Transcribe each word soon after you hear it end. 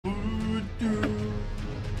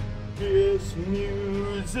This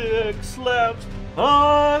music slaps.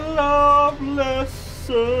 I love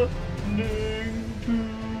listening to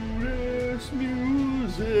this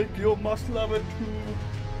music. You must love it too.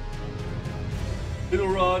 Little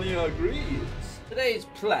Ronnie agrees. Today's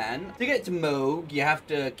plan, to get to Moog, you have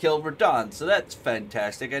to kill Radahn, so that's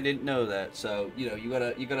fantastic. I didn't know that. So, you know, you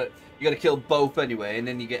gotta kill both anyway, and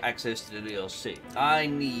then you get access to the DLC. I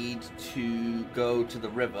need to go to the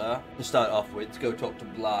river to start off with, to go talk to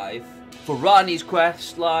Blythe for Ronnie's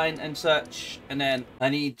quest line and such, and then I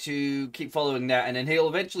need to keep following that, and then he'll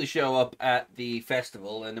eventually show up at the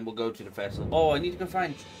festival, and then we'll go to the festival. Oh, I need to go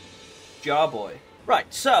find Jarboy.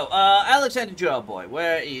 Right, so, Alexander Jarboy,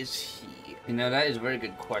 where is he? You know, that is a very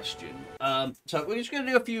good question. So we're just going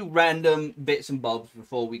to do a few random bits and bobs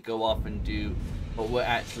before we go off and do what we're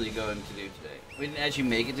actually going to do today. We didn't actually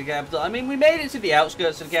make it to capital. I mean, we made it to the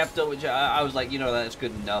outskirts of the capital, which I was like, you know, that's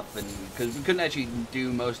good enough. And because we couldn't actually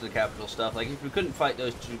do most of the capital stuff. Like, if we couldn't fight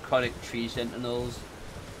those draconic tree sentinels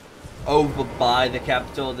over by the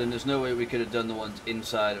capital, then there's no way we could have done the ones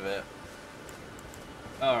inside of it.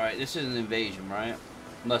 Alright, this is an invasion, right?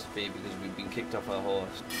 Must be, because we've been kicked off our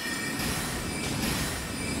horse.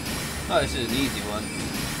 Oh, this is an easy one.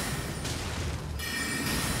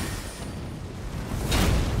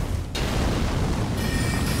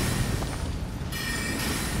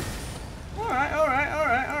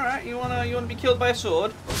 Alright. You wanna be killed by a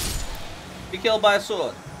sword? Be killed by a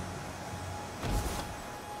sword.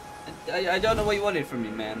 I don't know what you wanted from me,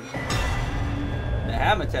 man. The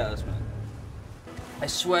hammer talisman. I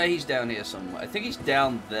swear he's down here somewhere. I think he's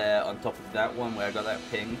down there on top of that one where I got that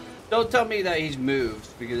ping. Don't tell me that he's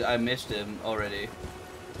moved, because I missed him already.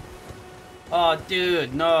 Oh,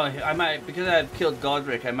 dude, no. Because I had killed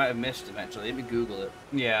Godric, I might have missed him, actually. Let me Google it.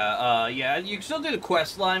 Yeah, you can still do the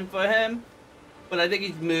quest line for him, but I think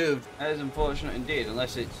he's moved. That is unfortunate indeed,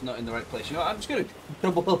 unless it's not in the right place. You know, I'm just gonna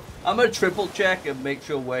I'm gonna triple check and make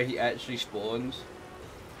sure where he actually spawns.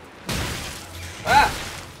 Ah!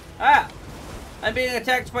 I'm being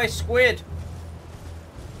attacked by squid.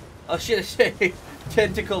 Oh shit, I say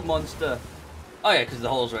tentacle monster. Oh yeah, because the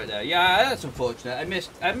hole's right there. Yeah, that's unfortunate. I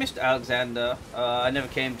missed Alexander. I never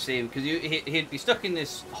came to see him because he'd be stuck in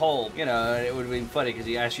this hole, you know, and it would have been funny because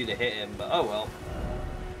he asked you to hit him. But oh well.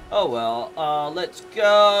 Oh well. Let's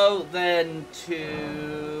go then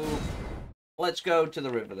to. Let's go to the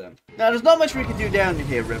river then. Now there's not much we can do down in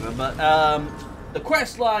here, river, but the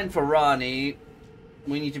quest line for Ronnie.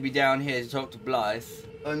 We need to be down here to talk to Blythe.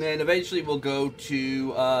 And then eventually we'll go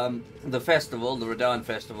to the festival, the Radahn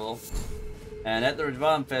festival. And at the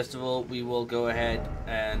Radahn festival, we will go ahead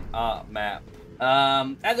and... map.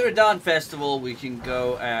 At the Radahn festival, we can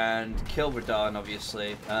go and kill Radahn,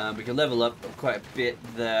 obviously. We can level up quite a bit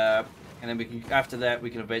there. And then we can, after that, we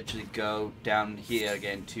can eventually go down here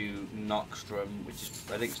again to Noxtrum, which is,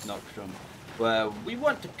 I think it's Noxtrum, where we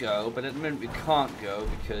want to go, but at the moment we can't go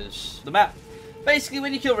because the map... Basically,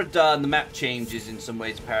 when you kill Radahn, the map changes in some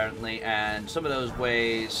ways, apparently, and some of those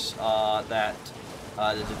ways are that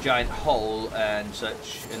there's a giant hole and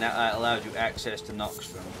such, and that allows you access to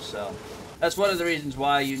Noxtrum. So, that's one of the reasons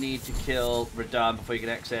why you need to kill Radahn before you can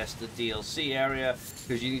access the DLC area,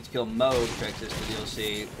 because you need to kill Moog to access the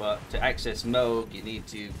DLC, but to access Moog, you need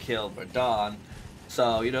to kill Radahn.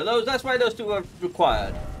 So, you know, that's why those two are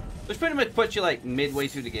required. Which pretty much puts you, like, midway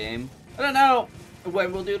through the game. I don't know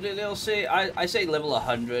when we'll do the DLC. I say level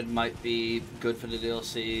 100 might be good for the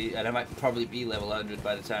DLC, and I might probably be level 100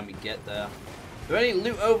 by the time we get there. Is there any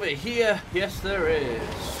loot over here? Yes, there is.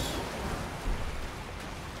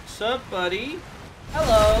 Sup, buddy?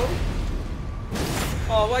 Hello.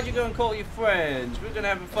 Oh, why'd you go and call your friends? We're gonna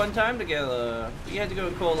have a fun time together. You had to go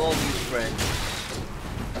and call all these friends.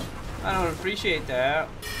 I don't appreciate that.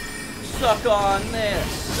 Suck on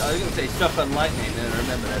this. I was gonna say suck on lightning, then I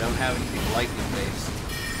remembered I don't have anything lightning based.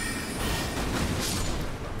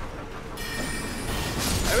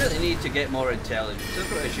 I really need to get more intelligence. That's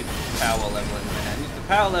what I should power level in a minute. The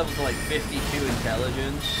power levels are like 52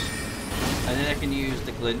 intelligence, and then I can use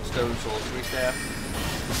the glintstone sorcery staff,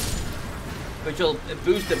 which will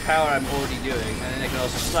boost the power I'm already doing, and then I can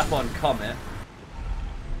also slap on Comet.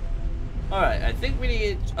 Alright, I think we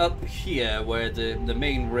need up here where the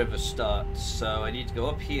main river starts. So I need to go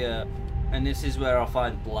up here, and this is where I'll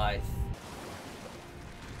find Blythe.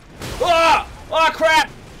 Ah! Oh crap!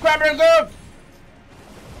 Crap and good!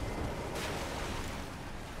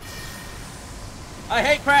 I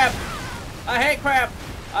hate crab! I hate crab!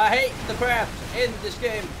 I hate the crabs in this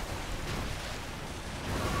game.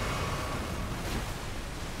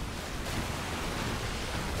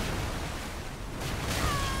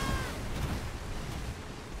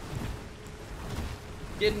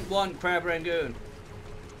 Didn't want Crab Rangoon.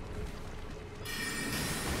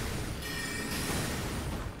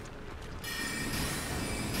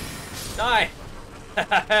 Die!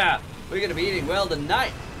 We're gonna be eating well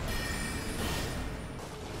tonight.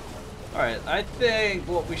 Alright, I think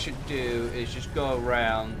what we should do is just go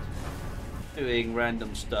around doing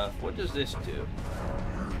random stuff. What does this do?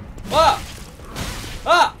 Ah!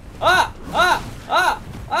 Ah! Ah! Ah! Ah!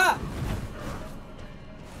 Ah!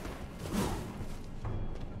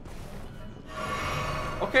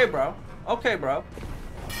 Okay, bro. Okay, bro.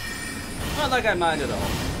 Not like I mind at all.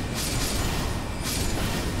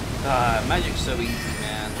 Ah, magic's so easy,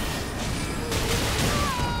 man.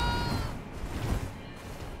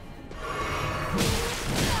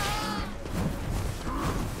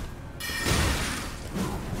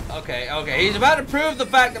 Okay, okay. He's about to prove the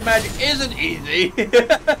fact that magic isn't easy.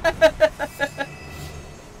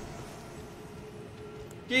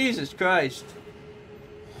 Jesus Christ.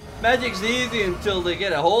 Magic's easy until they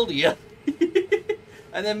get a hold of you.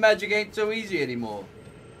 And then magic ain't so easy anymore.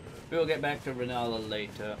 We'll get back to Rennala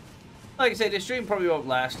later. Like I said, this stream probably won't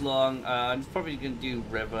last long. I'm probably going to do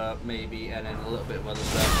River, maybe, and then a little bit of other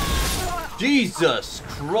stuff. Jesus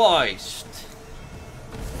Christ!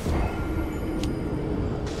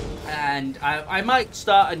 And I might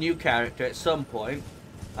start a new character at some point,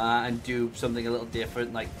 and do something a little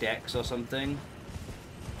different, like Dex or something.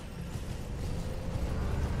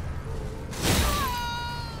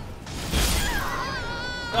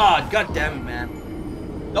 Oh, god damn it,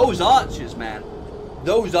 man. Those archers, man.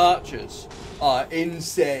 Those archers are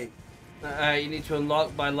insane. You need to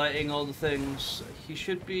unlock by lighting all the things. He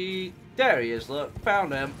should be... There he is, look.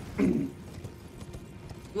 Found him.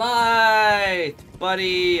 Light!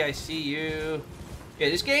 Buddy, I see you. Yeah,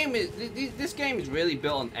 this game is really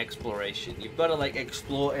built on exploration. You've got to, like,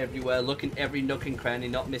 explore everywhere, look in every nook and cranny,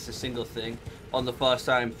 not miss a single thing on the first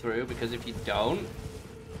time through, because if you don't,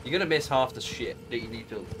 you're gonna miss half the shit that you need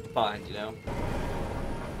to find, you know?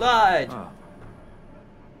 Light! Ah.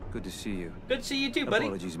 Good to see you. Good to see you too, buddy.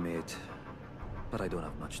 Apologies, mate, but I don't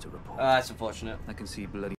have much to report. That's unfortunate. I can see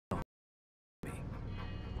bloody me,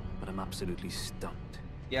 but I'm absolutely stumped.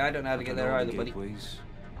 Yeah, I don't know how to get there either, buddy. Gateways,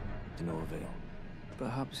 to no avail.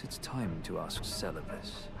 Perhaps it's time to ask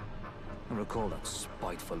Celibus. I recall that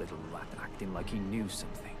spiteful little rat acting like he knew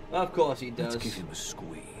something. Of course he does. Let's give him a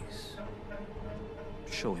squeeze.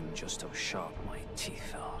 Show him just how sharp my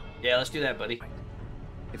teeth are. Yeah, let's do that, buddy.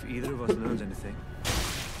 If either of us learns anything,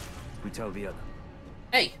 we tell the other.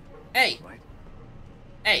 Hey! Hey! Right?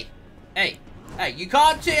 Hey! Hey! Hey! You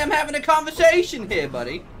can't see I'm having a conversation here,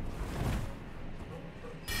 buddy!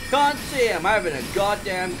 Can't see I'm having a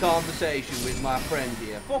goddamn conversation with my friend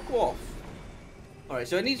here. Fuck off! Alright,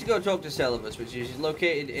 so I need to go talk to Celibus, which is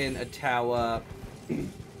located in a tower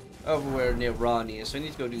over where near Rani is, so I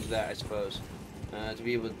need to go do that, I suppose. To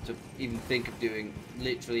be able to even think of doing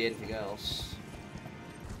literally anything else.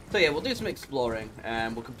 So yeah, we'll do some exploring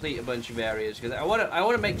and we'll complete a bunch of areas because I want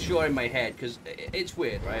to make sure in my head, because it's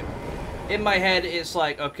weird, right? In my head, it's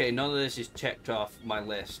like, okay, none of this is checked off my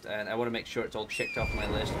list, and I want to make sure it's all checked off my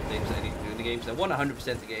list of things that I need to do in the game, because I want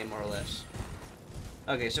 100% the game more or less.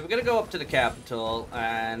 Okay, so we're gonna go up to the capital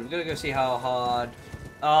and we're gonna go see how hard.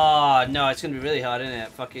 Oh no, it's gonna be really hard, isn't it?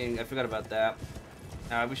 Fucking, I forgot about that.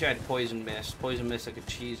 I wish I had Poison Mist. Poison Mist, I could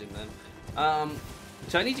cheese him then.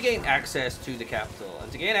 So I need to gain access to the capital.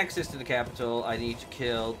 And to gain access to the capital, I need to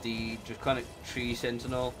kill the Draconic Tree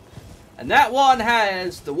Sentinel. And that one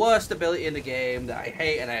has the worst ability in the game that I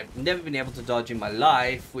hate and I've never been able to dodge in my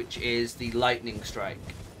life, which is the Lightning Strike.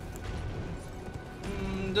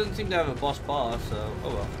 Doesn't seem to have a boss bar, so oh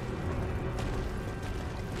well.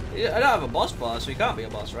 I don't have a boss bar, so he can't be a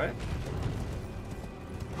boss, right?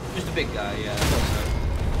 Just a big guy, yeah, I thought so.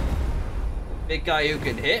 Big guy who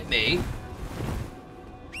can hit me.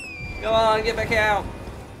 Come on, get back out.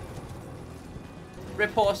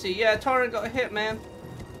 Rip Horsey. Yeah, Torrent got a hit, man.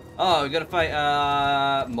 Oh, we gotta fight,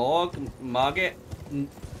 Margit?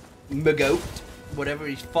 Magoat? Whatever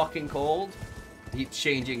he's fucking called. He's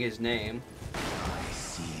changing his name. I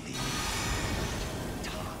see thee,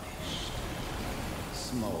 tarnished,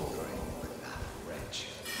 smoldering with that wretch.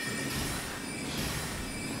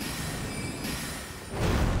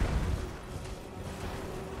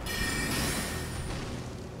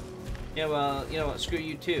 Yeah, well, you know what? Screw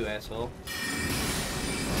you too, asshole.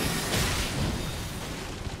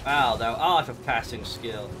 Wow, thou art of passing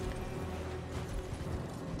skill.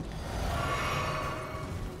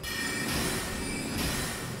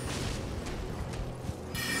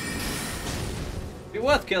 Be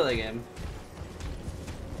worth killing him.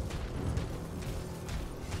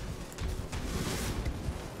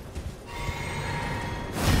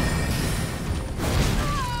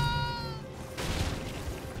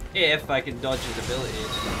 If I can dodge his abilities.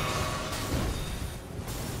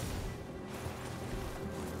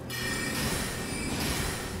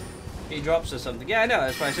 He drops or something. Yeah, I know.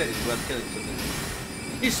 That's why I said he's worth killing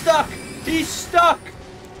something. He's stuck! He's stuck!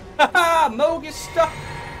 Haha! Moog is stuck!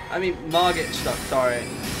 I mean, Margit's stuck, sorry.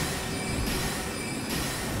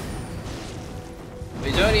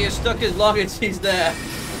 He's only as stuck as long as he's there.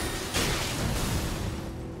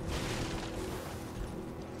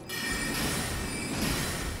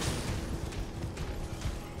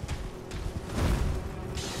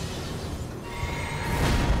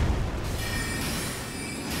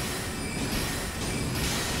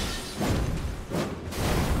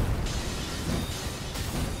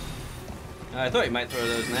 I thought he might throw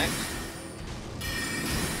those next.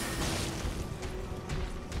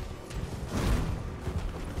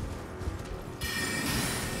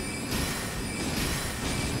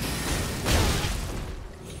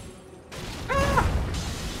 Ah!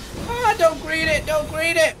 Ah, don't green it! Don't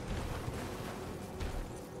green it!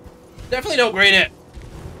 Definitely don't green it!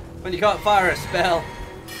 When you can't fire a spell.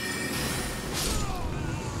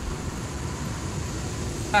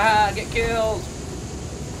 Haha, get killed!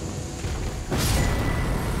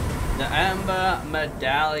 The Amber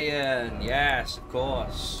Medallion, yes, of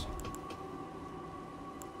course.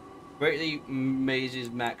 Greatly raises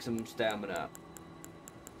maximum stamina.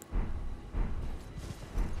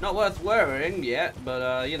 Not worth wearing yet,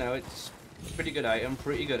 but you know, it's pretty good item,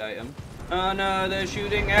 Oh no, they're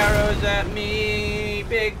shooting arrows at me!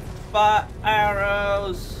 Big fat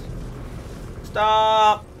arrows!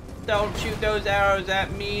 Stop! Don't shoot those arrows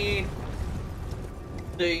at me!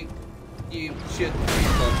 You should 3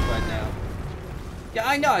 slots by now. Yeah,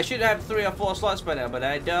 I know, I should have 3 or 4 slots by now, but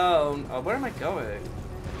I don't. Oh, where am I going?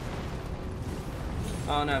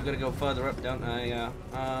 Oh no, I've got to go further up, don't I? Yeah.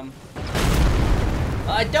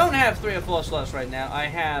 I don't have 3 or 4 slots right now. I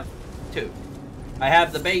have 2. I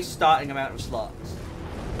have the base starting amount of slots.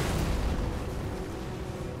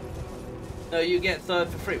 No, you get 3rd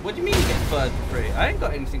for free. What do you mean you get 3rd for free? I ain't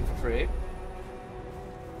got anything for free.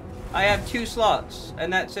 I have 2 slots,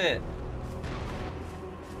 and that's it.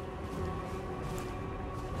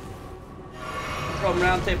 From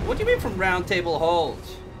round table. What do you mean from round table hold?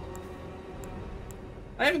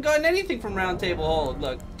 I haven't gotten anything from round table hold.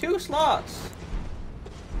 Look, 2 slots.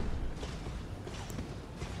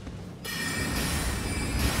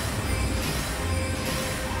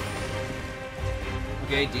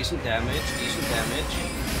 Okay, decent damage, decent damage.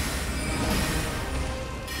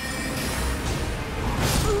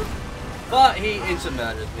 But he instant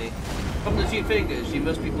murdered me. From the 2 fingers, you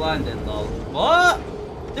must be blinded, lol. What?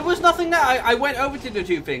 There was nothing there. I went over to the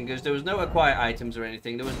 2 fingers. There was no acquire items or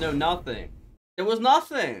anything. There was no nothing. There was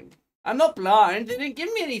nothing. I'm not blind. They didn't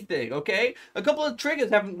give me anything, okay? A couple of triggers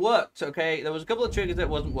haven't worked, okay? There was a couple of triggers that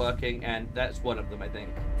wasn't working, and that's one of them, I think.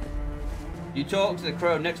 You talked to the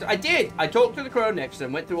crow next to... I did! I talked to the crow next to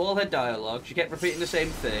them, went through all her dialogue. She kept repeating the same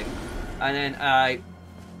thing. And then I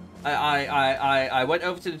went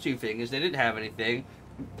over to the 2 fingers. They didn't have anything.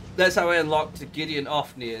 That's how I unlocked Gideon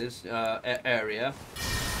Ofnir's area.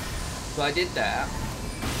 So I did that.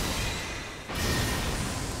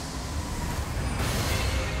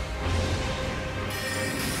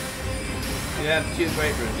 You have 2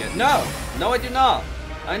 great rooms yet? No! No, I do not.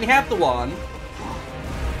 I only have the 1.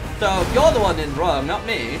 So you're the one in wrong, not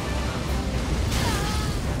me.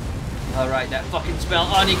 Alright, that fucking spell.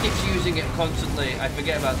 Oh, and he keeps using it constantly. I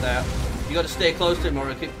forget about that. You gotta stay close to him or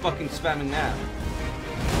he'll keep fucking spamming that.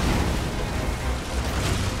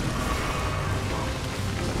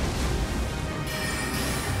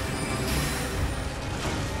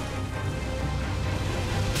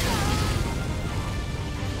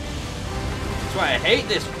 That's why I hate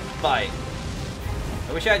this fight.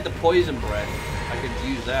 I wish I had the poison breath. I could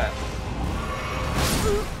use that.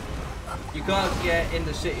 You can't get in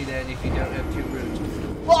the city then if you don't have 2 rooms.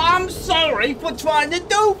 Well, I'm sorry for trying to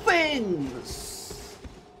do things!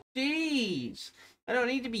 Jeez. I don't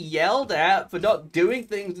need to be yelled at for not doing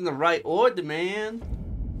things in the right order, man.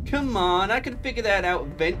 Come on, I can figure that out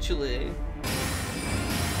eventually.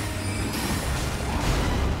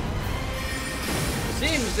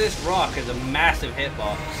 Seems this rock is a massive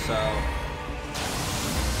hitbox, so...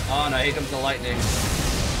 Oh no, here comes the lightning.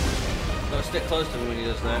 Gotta stick close to him when he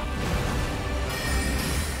does that.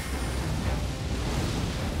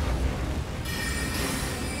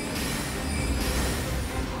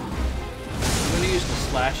 I'm gonna use the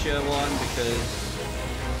slasher one because...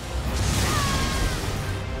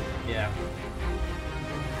 Yeah.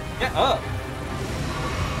 Get up!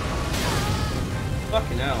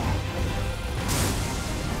 Fucking hell.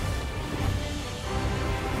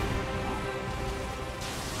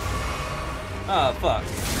 Oh, fuck.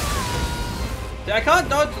 See, I can't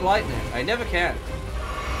dodge lightning. I never can.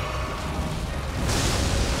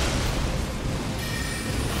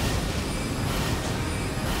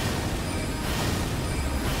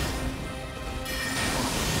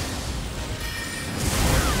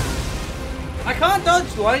 I can't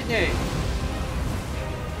dodge lightning.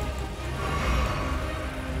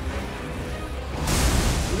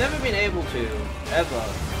 I've never been able to, ever.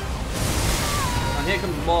 And here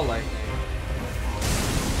comes more lightning.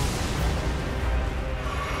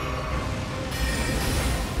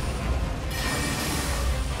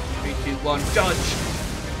 3, 2, 1, dodge!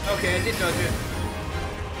 Okay, I did dodge it.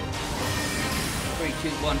 3,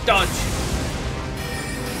 2, 1, dodge!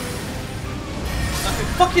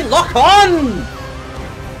 Fucking lock on!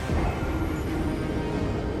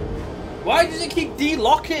 Why does it keep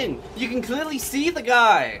de-locking? You can clearly see the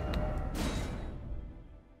guy.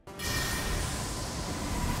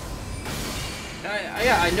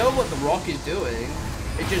 Yeah, I know what the rock is doing.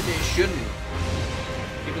 It shouldn't.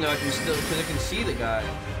 Even though I can still, because I can see the guy.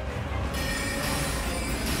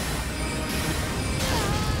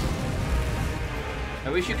 I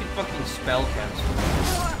wish you could fucking spell cancel.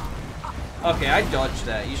 Okay, I dodged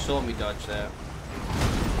that. You saw me dodge that.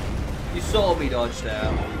 You saw me dodge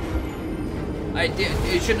that. I did.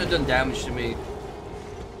 It shouldn't have done damage to me.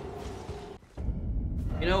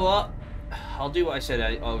 You know what? I'll do what I said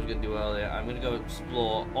I was going to do earlier. I'm going to go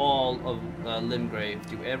explore all of Limgrave.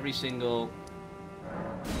 Do every single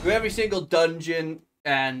dungeon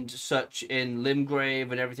and such in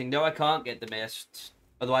Limgrave and everything. No, I can't get the mist.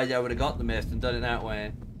 Otherwise, I would have got the mist and done it that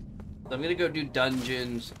way. So I'm gonna go do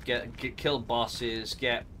dungeons, kill bosses,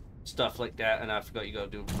 get stuff like that, and I forgot you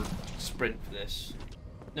gotta do a sprint for this.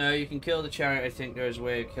 No, you can kill the chariot. I think there's a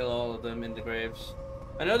way to kill all of them in the graves.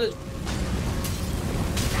 I know there's.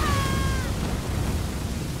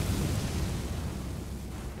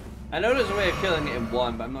 I know there's a way of killing it in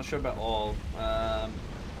one, but I'm not sure about all. I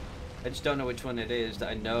just don't know which one it is that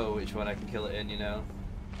I know which one I can kill it in. You know,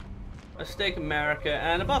 a Stake America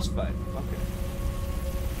and a boss fight. Okay.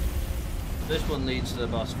 This one leads to the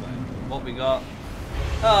boss fight. What we got?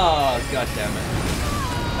 Oh, god damn it.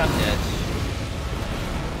 I'm dead.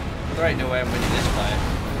 There ain't no way I'm winning this fight.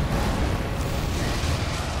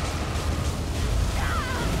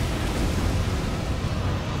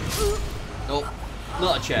 Nope.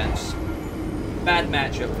 Not a chance. Bad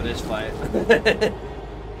matchup for this fight.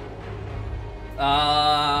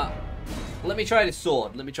 Let me try the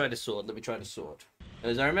sword.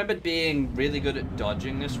 Because I remember being really good at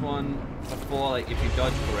dodging this one before. Like, if you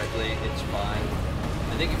dodge correctly, it's fine.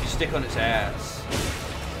 I think if you stick on its ass,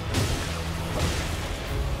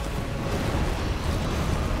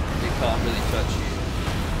 it can't really touch you.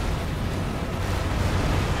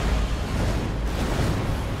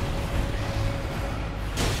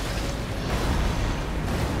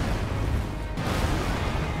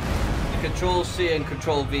 The Control C and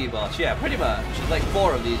Control V boss. Yeah, pretty much. There's like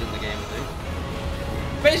 4 of these in the game, I think.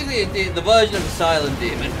 Basically, the version of Asylum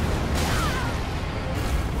Demon.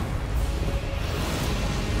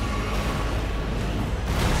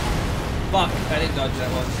 Fuck, I didn't dodge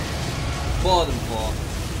that one. More than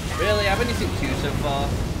 4. Really? I've only seen 2 so far.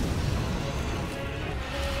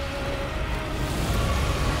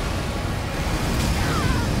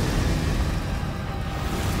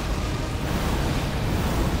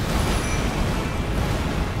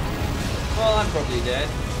 Well, I'm probably dead.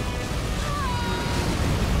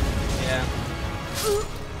 Yeah.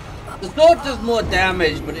 The sword does more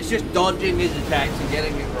damage, but it's just dodging his attacks and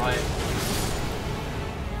getting it right.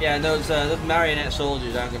 Yeah, and those marionette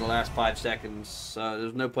soldiers aren't going to last 5 seconds, so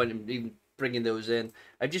there's no point in even bringing those in.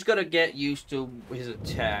 I've just got to get used to his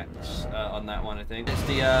attacks on that one, I think. It's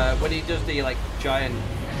the, when he does the, like, giant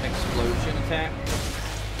explosion attack.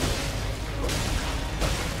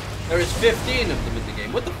 There is 15 of them in the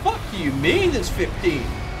game. What the fuck do you mean there's 15?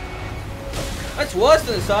 That's worse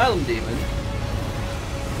than Asylum Demon.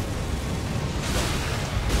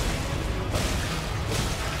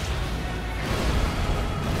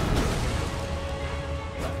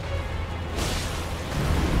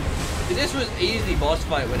 This was easy boss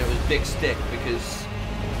fight when it was Big Stick, because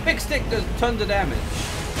Big Stick does tons of damage.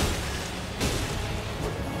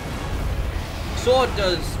 Sword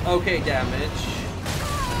does okay damage.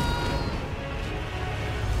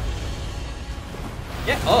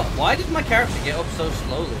 Yeah, oh, why did my character get up so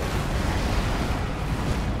slowly?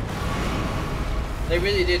 They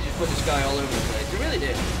really did just put this guy all over the place. They really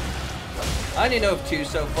did. I only know of 2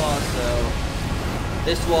 so far, so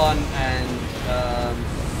this one and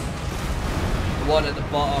the one at the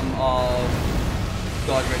bottom of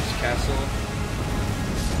Godric's castle.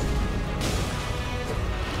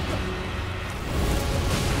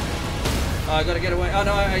 Oh, I gotta get away. Oh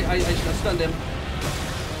no, I stunned him.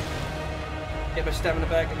 Get my stamina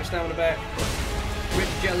back, get my stamina back. Rip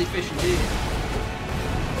jellyfish indeed.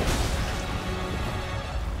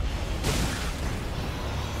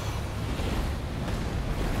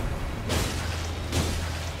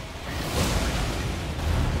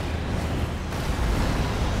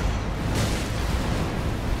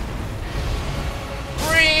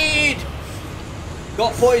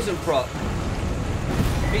 Got poison proc.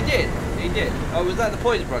 He did. He did. Oh, was that the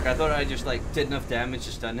poison proc? I thought I just like did enough damage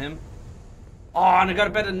to stun him. Oh, and I got a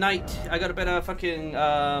better knight. I got a better fucking.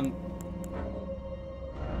 I'm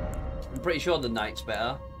pretty sure the knight's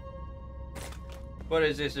better. What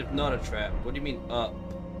is this if not a trap? What do you mean up?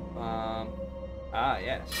 Ah,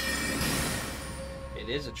 yes. It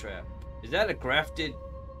is a trap. Is that a grafted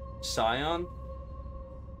scion?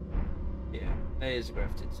 Yeah, that is a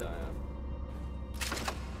grafted scion.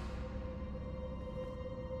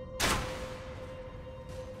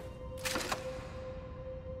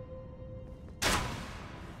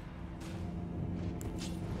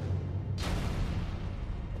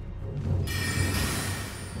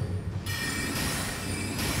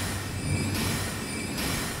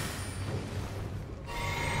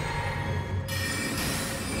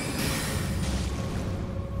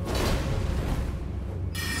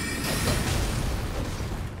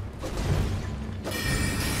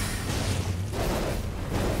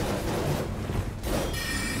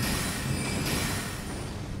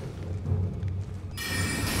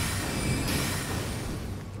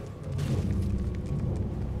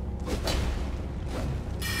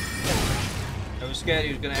 I was scared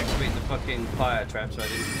he was gonna activate the fucking fire trap, so I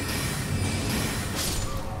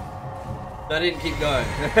didn't keep going.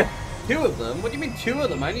 Two of them? What do you mean two of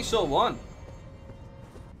them? I only saw one.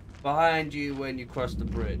 Behind you when you cross the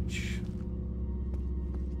bridge.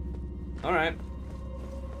 Alright.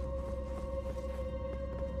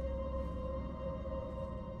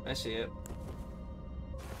 I see it.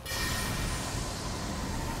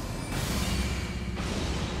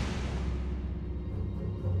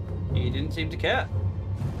 He didn't seem to care.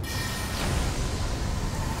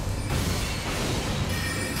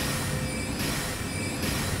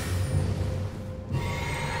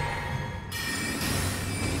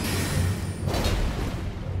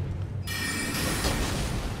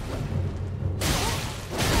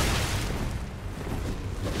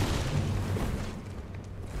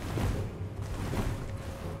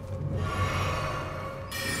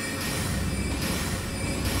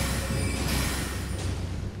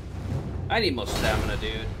 I need more stamina,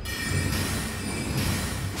 dude.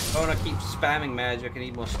 I wanna keep spamming magic, I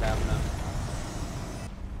need more stamina.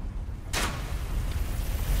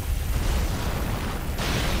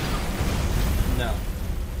 No.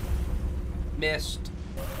 Missed.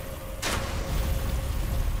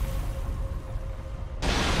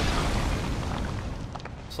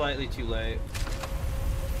 Slightly too late.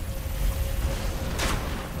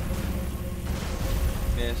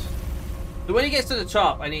 Missed. So when he gets to the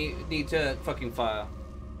top, I need to fucking fire.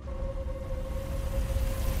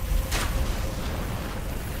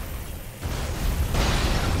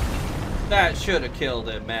 That should have killed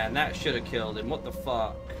him, man. That should have killed him. What the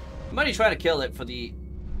fuck? I'm only trying to kill it for the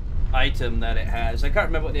item that it has. I can't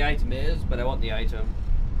remember what the item is, but I want the item.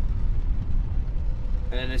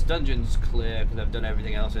 And this dungeon's clear because I've done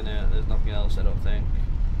everything else in it. There's nothing else, I don't think.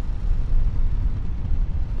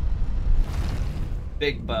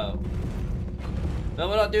 Big bow. No,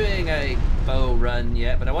 we're not doing a bow run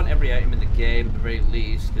yet, but I want every item in the game at the very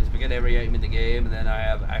least, because if I get every item in the game, then I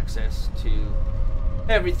have access to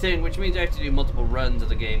everything, which means I have to do multiple runs of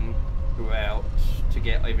the game throughout to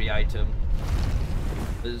get every item.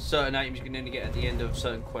 There's certain items you can only get at the end of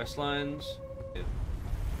certain quest lines.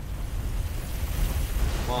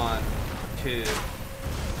 1, 2.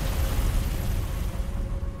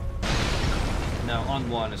 No, on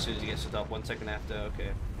 1 as soon as he gets to the top, 1 second after,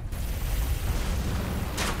 okay.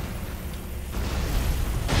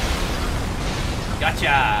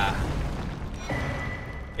 Gotcha!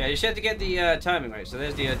 Yeah, you just have to get the timing right. So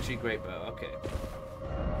there's the tree great bow. Okay.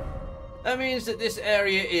 That means that this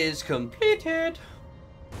area is completed.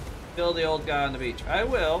 Kill the old guy on the beach. I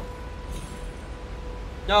will.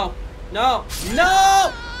 No. No.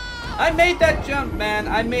 No! I made that jump, man.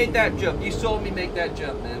 I made that jump. You saw me make that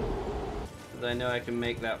jump, man. Because I know I can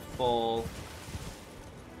make that fall.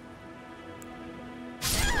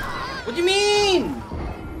 What do you mean?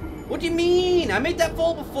 What do you mean? I made that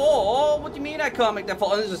fall before. What do you mean I can't make that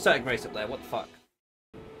fall? Oh, there's a certain grace up there. What the fuck?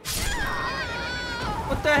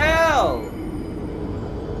 What the hell?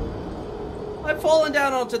 I've fallen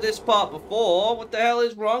down onto this part before. What the hell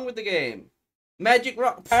is wrong with the game? Magic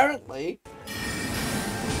rock, apparently.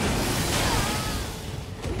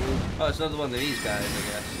 Oh, it's another one of these guys, I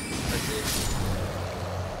guess. Let's see.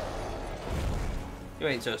 You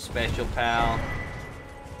ain't so special, pal.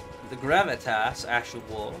 The gravitas, actual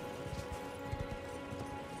war.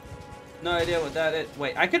 No idea what that is.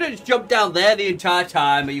 Wait, I could have just jumped down there the entire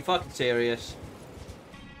time. Are you fucking serious?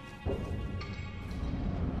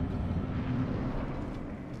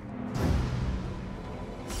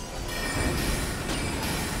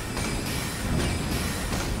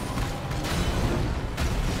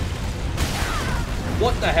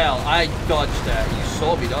 What the hell? I dodged that. You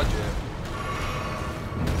saw me dodge it.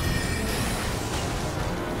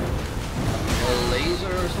 A laser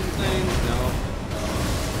or something? No.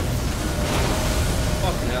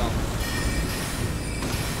 Fucking hell.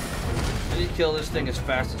 I need to kill this thing as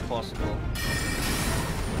fast as possible.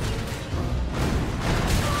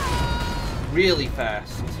 Really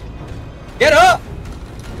fast. Get up!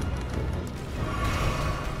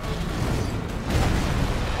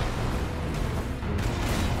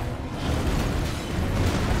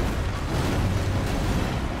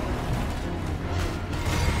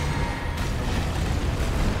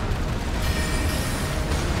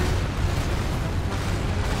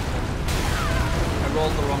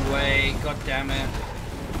 The wrong way. God damn it.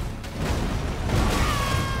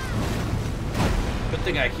 Good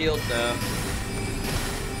thing I healed though.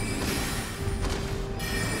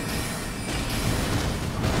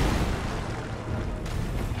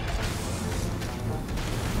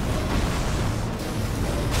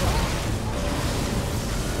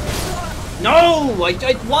 No! Why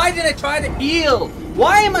did I try to heal?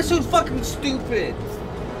 Why am I so fucking stupid?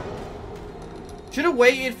 Should have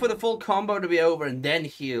waited for the full combo to be over and then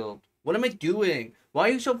healed. What am I doing? Why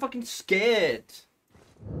are you so fucking scared?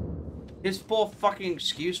 His poor fucking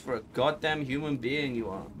excuse for a goddamn human being you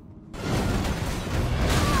are.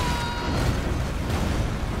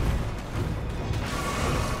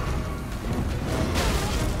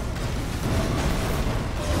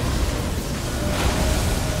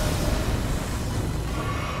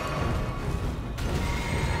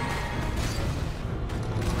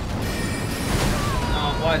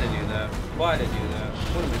 Why did I do that? Why did I do that?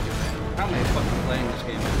 What am I doing? How am I fucking playing this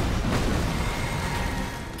game?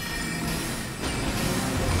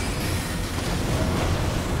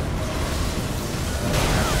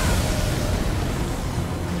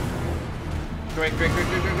 Drink. You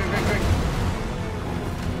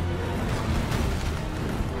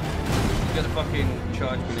gotta fucking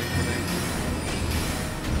charge grenade for me.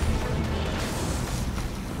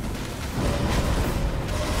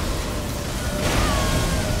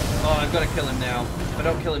 Oh, I've got to kill him now. If I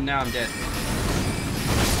don't kill him now, I'm dead.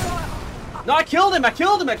 No, I killed him!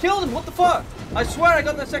 What the fuck? I swear I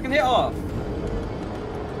got that second hit off.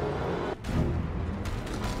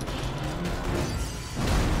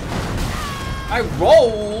 I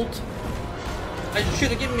rolled! I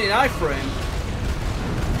should have given me an iframe.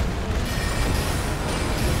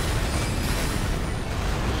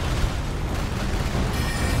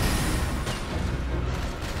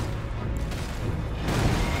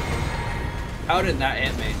 How did that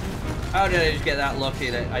hit me? How did I just get that lucky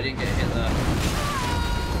that I didn't get hit there?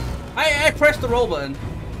 I pressed the roll button.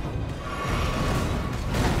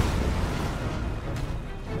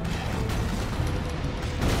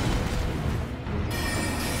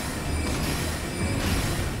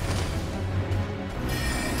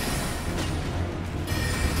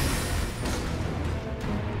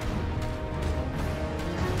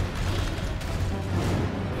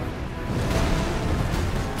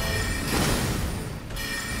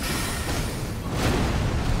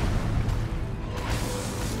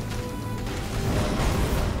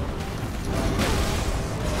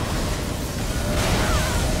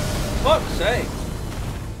 Fuck's sake.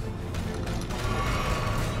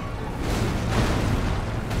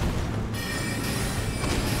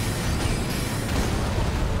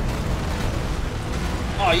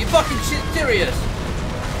 Oh, you fucking shit serious.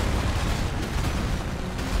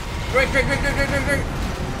 Drink. Get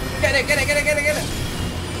it.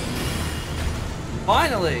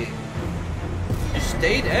 Finally. You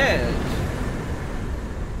stay dead.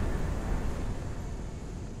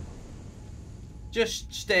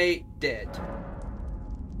 Just stay dead.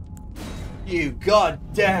 You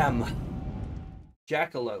goddamn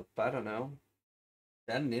jackalope. I don't know. Is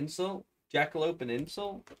that an insult? Jackalope an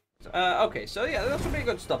insult? Okay, so yeah, that's gonna be a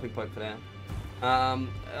good stopping point for now.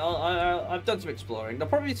 I've done some exploring. There'll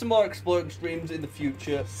probably be some more exploring streams in the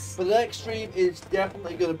future, but the next stream is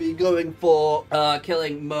definitely going to be going for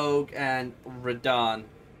killing Moog and Radahn.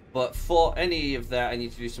 But for any of that, I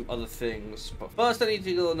need to do some other things. But first, I need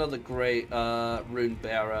to kill another great rune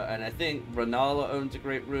bearer, and I think Rennala owns a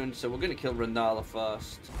great rune, so we're gonna kill Rennala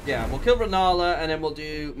first. Yeah, we'll kill Rennala, and then we'll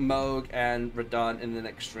do Moog and Radahn in the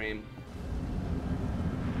next stream.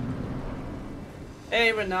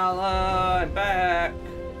 Hey Rennala, I'm back.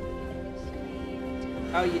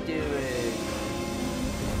 How you doing?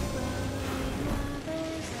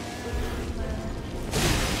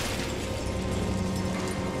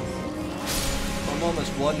 I'm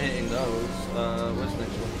almost one-hitting those. Where's the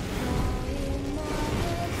next one?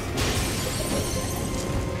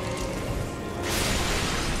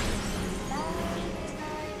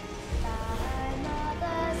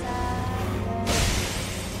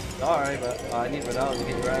 Sorry, but I need Rennala to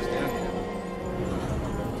get your ass down here.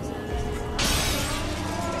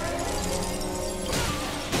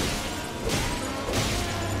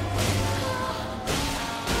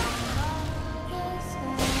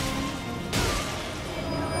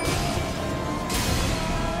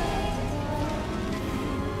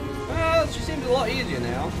 Well, she seems a lot easier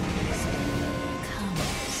now. Come,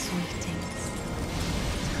 sweetings.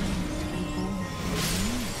 Time to be born.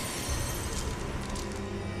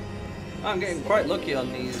 I'm getting quite lucky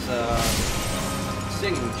on these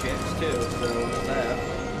singing chicks too, so there's that.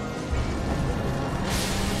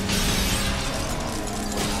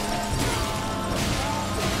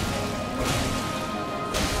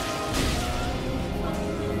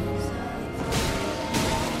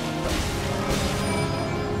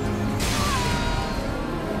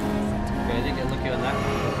 Okay, I didn't get lucky on that.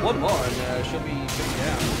 One more and she'll be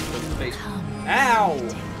down. Face. Ow!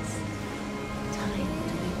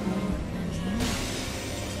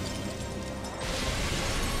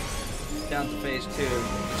 Down to phase 2.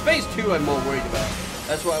 It's phase 2 I'm more worried about.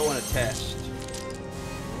 That's what I want to test.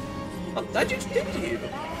 Oh, that just did to you.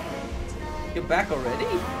 You're back already?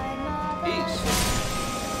 Peace.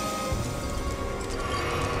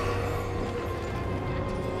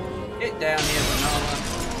 Get down here, Rennala.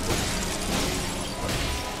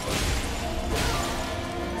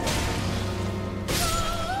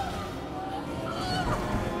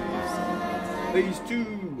 Phase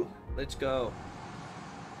 2. Let's go.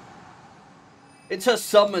 It's her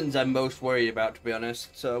summons I'm most worried about, to be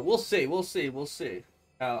honest. So we'll see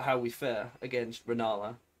how we fare against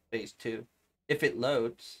Rennala, phase 2. If it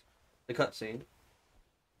loads, the cutscene.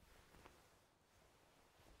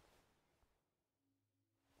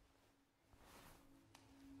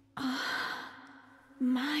 Ah,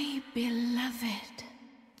 my beloved.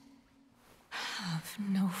 Have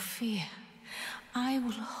no fear. I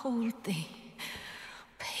will hold thee.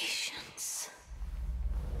 Patience.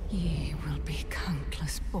 Ye will be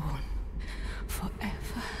countless born,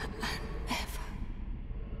 forever and ever.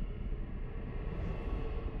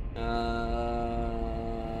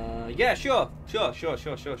 Yeah, sure.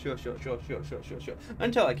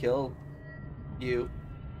 Until I kill you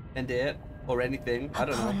and it or anything. I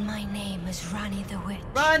don't know. Upon my name is Ranni the Witch.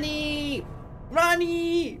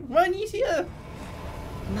 Ranni's here.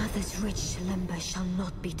 Mother's rich lumber shall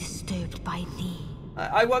not be disturbed by thee.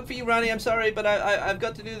 I work for you, Ranni. I'm sorry, but I've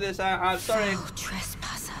got to do this. I'm sorry. Foul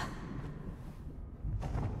trespasser.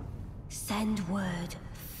 Send word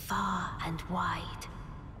far and wide.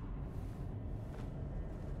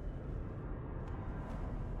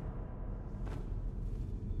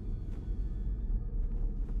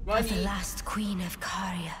 As the last queen of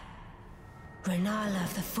Caria, Rennala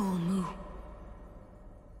of the full moon.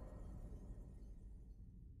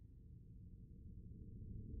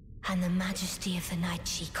 And the majesty of the night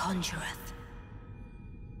she conjureth.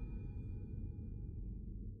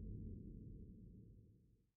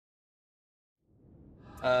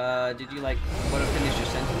 Did you like want to finish your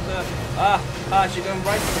sentence there? She's going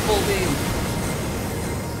right for the full beam.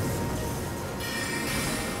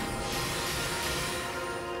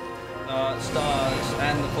 Stars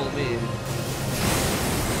and the full beam.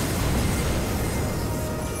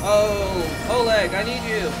 Oh, Oleg, I need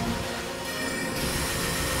you.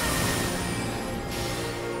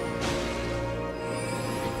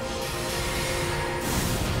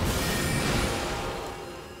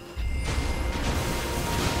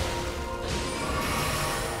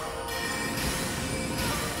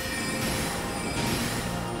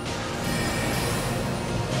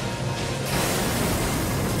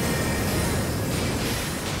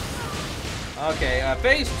 Okay,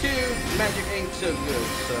 phase 2, magic ain't so good,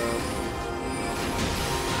 so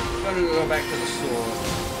I'm gonna go back to the sword.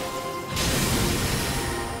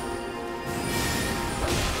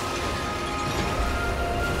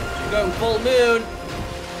 She's going full moon.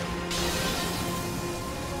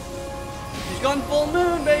 She's gone full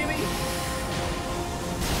moon, baby.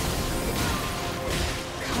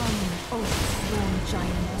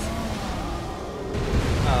 giant.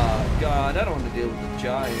 Oh god, I don't want to deal with the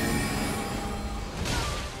giant.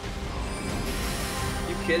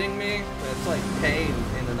 You kidding me? That's like pain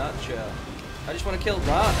in a nutshell. I just want to kill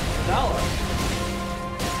Rennala.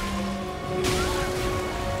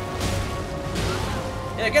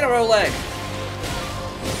 Yeah, get her, Oleg.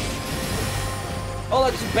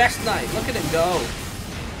 Oleg's the best knight. Look at him go.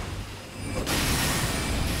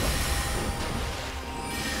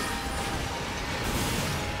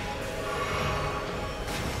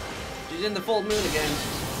 She's in the full moon again.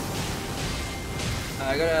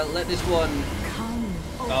 I gotta let this one.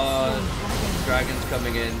 Dragon's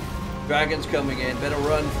coming in. Dragon's coming in. Better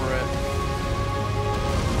run for it.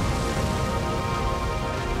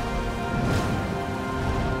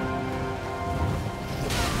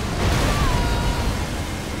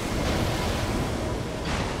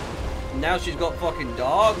 Now she's got fucking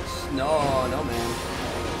dogs? No, no man.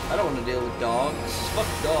 I don't want to deal with dogs. Fuck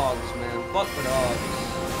dogs, man. Fuck the dogs.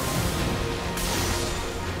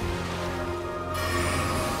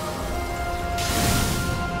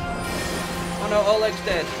 Oh no, Oleg's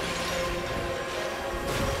dead.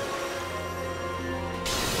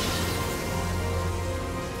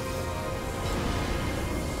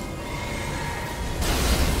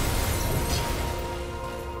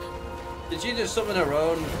 Did she just summon her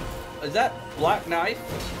own? Is that Black Knife?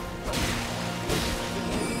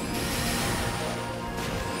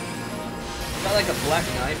 Is that like a Black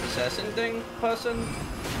Knife assassin thing person?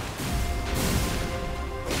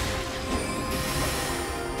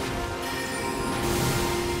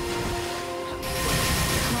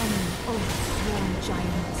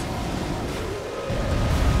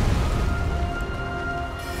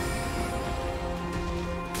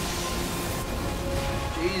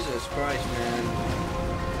 Jesus Christ, man.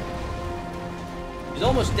 He's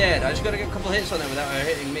almost dead. I just gotta get a couple hits on him without her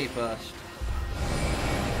hitting me first.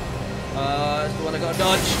 That's the one I gotta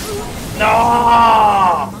dodge.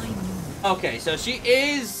 No! Okay, so she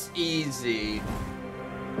is easy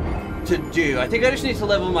to do. I think I just need to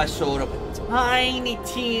level my sword up a tiny,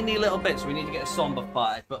 teeny little bit, so we need to get a Somber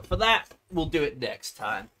 5. But for that, we'll do it next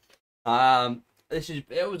time.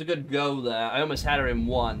 It was a good go there. I almost had her in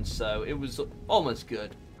one, so it was almost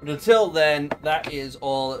good. But until then, that is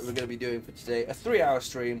all that we're going to be doing for today. A 3-hour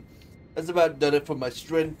stream. That's about done it for my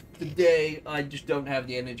strength today. I just don't have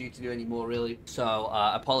the energy to do any more, really. So,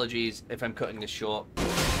 apologies if I'm cutting this short.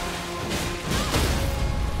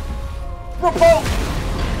 Report!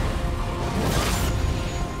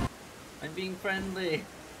 I'm being friendly.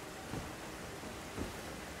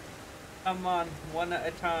 Come on, one at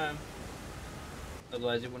a time.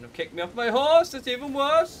 Otherwise, it wouldn't have kicked me off my horse. That's even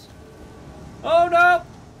worse. Oh no!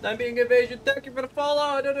 I'm being invasion. Thank you for the follow.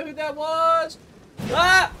 I don't know who that was.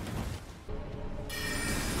 Ah!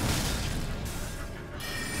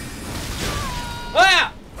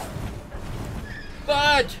 Ah!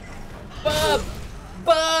 Budge! Bub!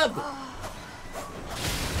 Bub!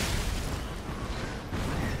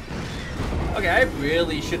 Okay, I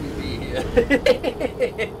really shouldn't be here.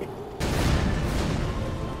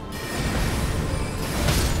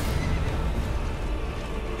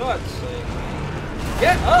 God's sake.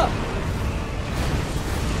 Get up!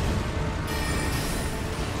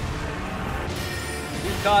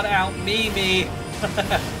 You got out me.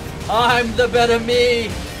 I'm the better me.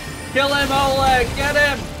 Kill him, Oleg. Get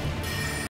him.